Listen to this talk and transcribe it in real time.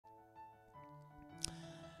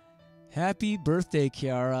Happy birthday,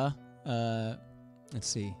 Kiara. Let's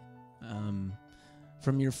see.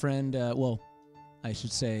 From your friend, well, I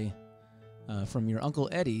should say, from your Uncle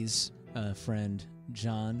Eddie's friend,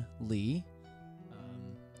 John Lee.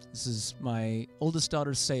 This is my oldest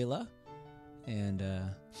daughter, Selah. And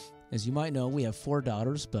as you might know, we have 4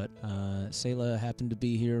 daughters, but Selah happened to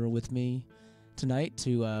be here with me tonight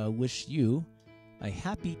to wish you a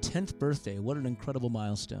happy 10th birthday. What an incredible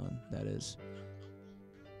milestone that is.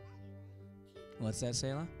 What's that,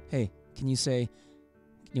 Selah? Hey, can you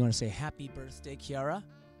want to say happy birthday, Kiara?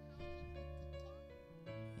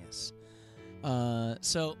 Yes.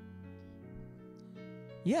 So,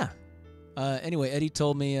 yeah. Anyway, Eddie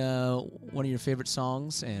told me one of your favorite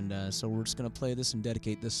songs, and so we're just going to play this and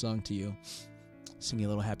dedicate this song to you. Sing you a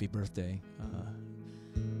little happy birthday.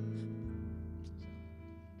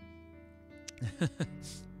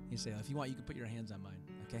 You say, if you want, you can put your hands on mine,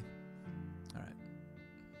 okay? All right.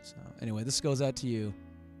 So, anyway, this goes out to you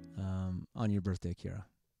on your birthday, Kiara.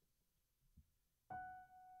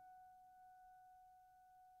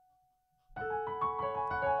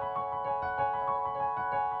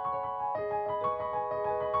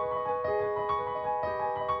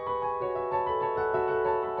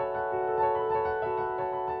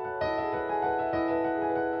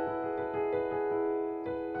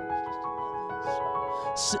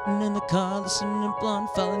 Sitting in the car, listening to Blonde,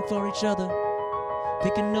 falling for each other.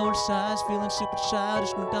 Picking no size, feeling super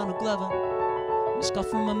childish, McDonald Glover. Missed call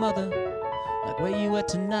from my mother, like where you at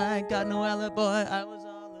tonight? Got no outlet, boy, I was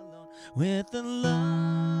all alone. With the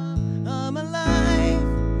love of my life,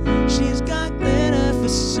 she's got glitter for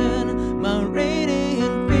sun, my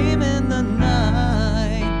radiant beam in the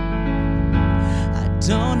night. I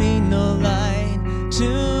don't need no light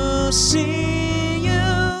to see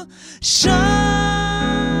you shine.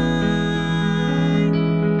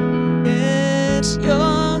 It's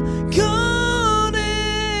your golden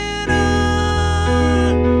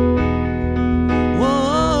hour.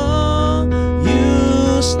 Whoa,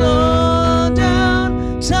 you slow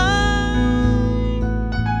down time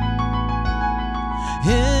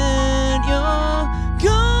in your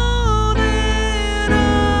golden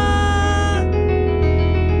hour.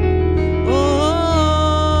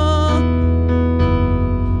 Oh,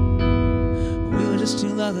 we were just 2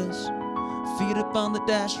 lovers. Feet up on the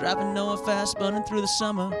dash, driving nowhere fast, burning through the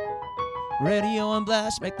summer. Radio on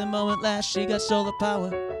blast, make the moment last. She got solar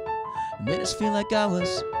power, minutes feel like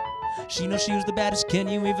hours. She knows she was the baddest. Can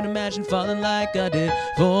you even imagine falling like I did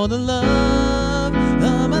for the love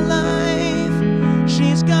of my life?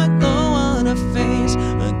 She's got glow on her face,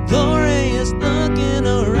 a glorious look in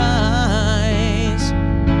her eyes.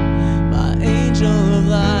 My angel of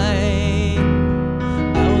light,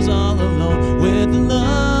 I was all alone with the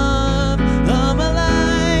love of my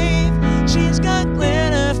life. She's got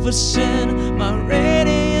glitter for sin, my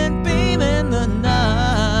radiant beam in the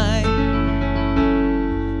night. I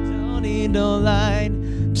don't need no light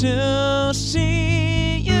to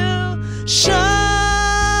see you shine.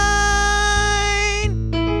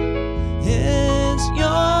 It's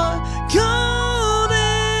your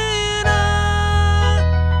golden hour.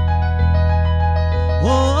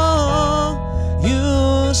 Whoa,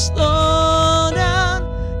 you slow down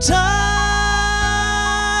time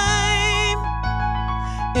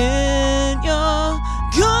in your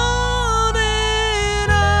golden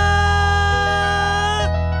hour.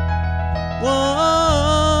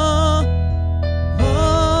 Whoa,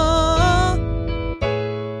 whoa.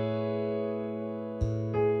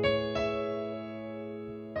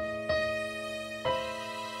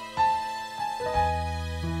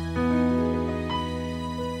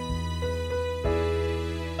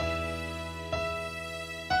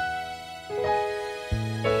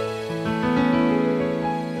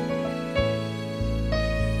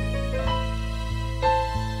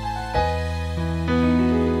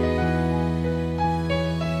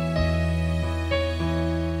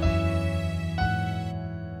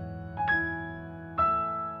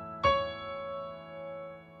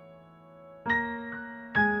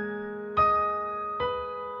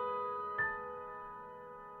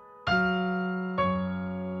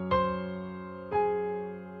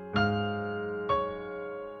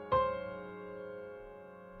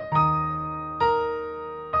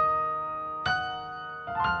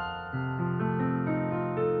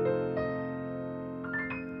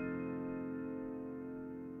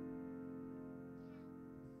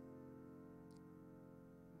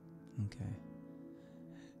 Okay.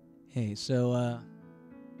 Hey, so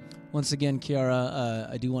once again, Kiara,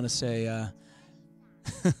 I do want to say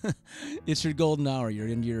it's your golden hour. You're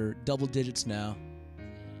in your double digits now.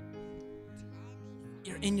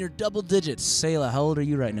 You're in your double digits. Selah, how old are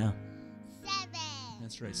you right now?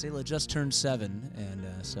 That's right. Selah just turned 7,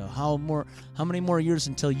 and so how many more years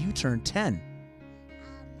until you turn 10?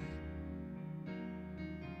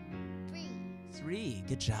 3. 3.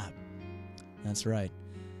 Good job. That's right.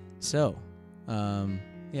 So,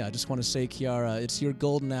 yeah, I just want to say, Kiara, it's your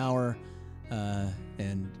golden hour,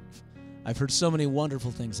 and I've heard so many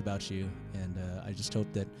wonderful things about you, and I just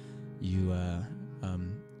hope that you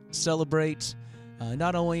celebrate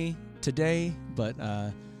not only today, but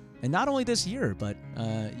and not only this year, but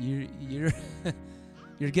you're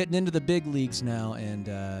you're getting into the big leagues now, and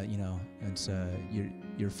it's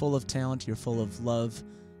you're full of talent, you're full of love,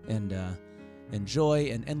 and joy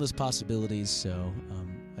and endless possibilities. So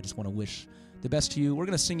I just want to wish the best to you. We're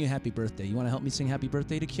gonna sing you happy birthday. You want to help me sing happy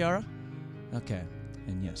birthday to Kiara? Okay,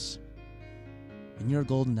 and yes, in your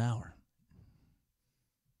golden hour.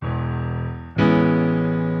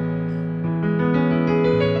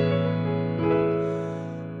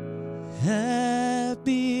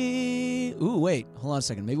 Happy. Ooh, wait. Hold on a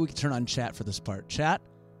second. Maybe we can turn on chat for this part. Chat,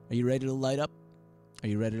 are you ready to light up? Are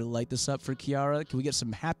you ready to light this up for Kiara? Can we get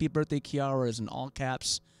some happy birthday Kiaras in all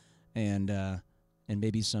caps, and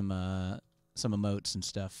maybe some emotes and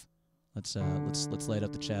stuff? Let's light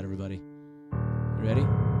up the chat, everybody. You ready?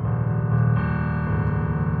 Hold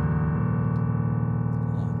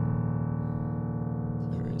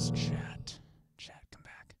on. Where is chat? Chat, come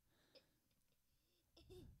back.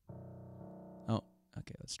 Oh,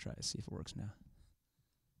 okay. Let's try to see if it works now.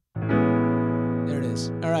 There it is.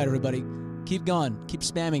 All right, everybody. Keep going. Keep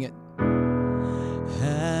spamming it.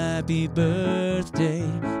 Happy birthday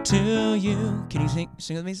to you. Can you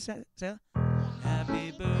sing with me, Sarah?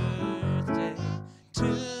 Happy birthday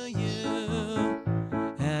to you.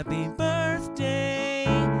 Happy birthday,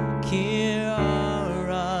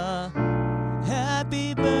 Kiara.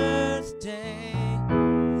 Happy birthday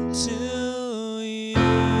to you.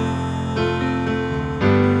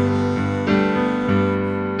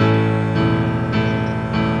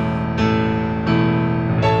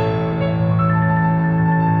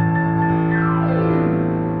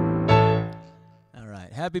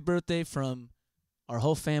 Happy birthday from our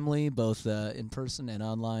whole family, both in person and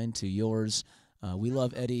online, to yours. We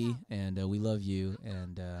love Eddie, and we love you,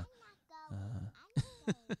 and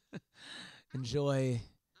enjoy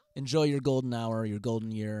your golden hour, your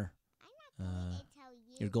golden year,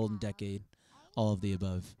 your golden decade, all of the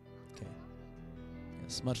above. Okay.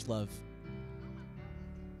 Yes, much love.